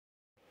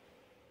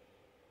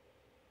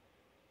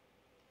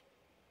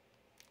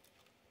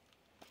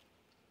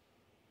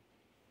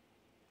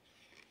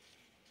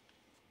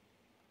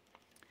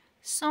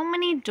So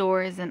many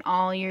doors in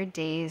all your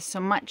days,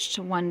 so much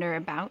to wonder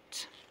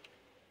about.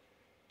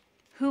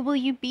 Who will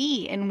you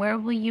be and where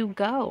will you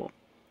go?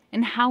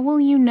 And how will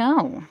you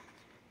know?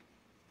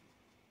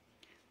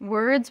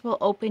 Words will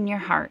open your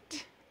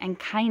heart, and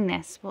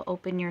kindness will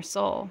open your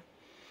soul.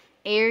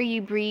 Air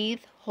you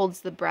breathe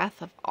holds the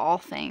breath of all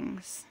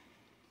things.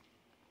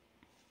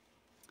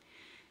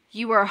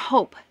 You are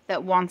hope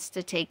that wants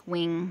to take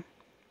wing.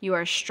 You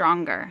are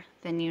stronger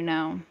than you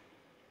know.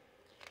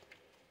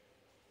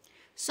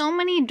 So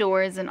many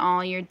doors in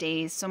all your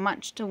days, so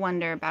much to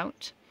wonder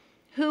about.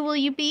 Who will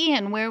you be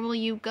and where will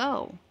you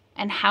go?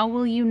 And how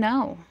will you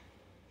know?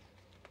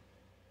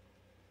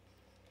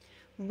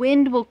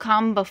 Wind will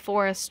come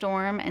before a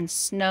storm, and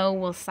snow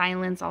will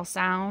silence all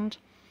sound.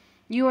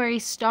 You are a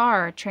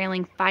star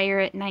trailing fire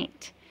at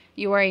night.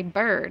 You are a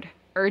bird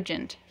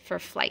urgent for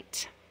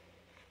flight.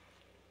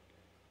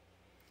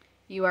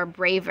 You are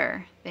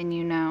braver than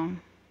you know.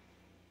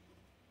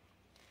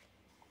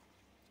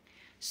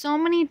 So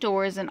many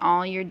doors in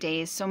all your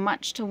days, so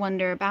much to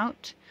wonder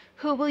about.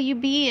 Who will you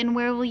be and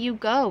where will you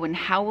go and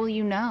how will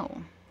you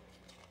know?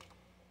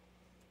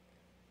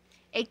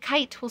 A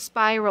kite will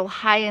spiral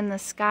high in the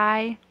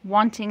sky,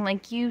 wanting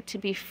like you to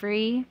be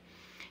free.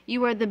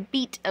 You are the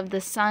beat of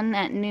the sun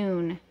at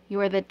noon. You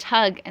are the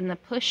tug and the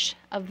push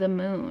of the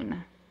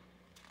moon.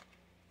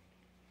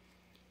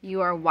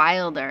 You are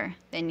wilder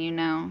than you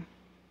know.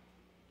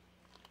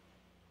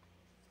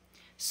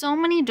 So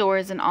many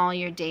doors in all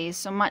your days,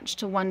 so much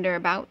to wonder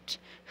about.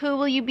 Who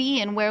will you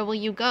be and where will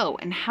you go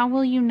and how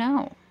will you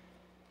know?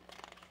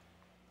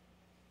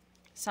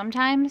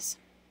 Sometimes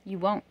you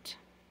won't.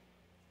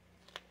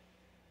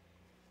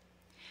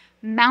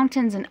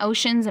 Mountains and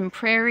oceans and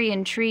prairie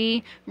and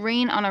tree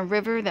rain on a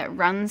river that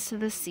runs to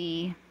the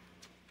sea.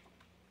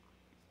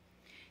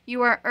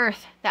 You are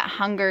earth that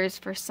hungers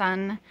for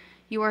sun.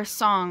 You are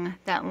song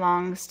that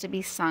longs to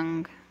be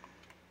sung.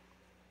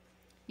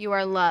 You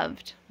are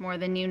loved more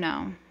than you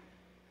know.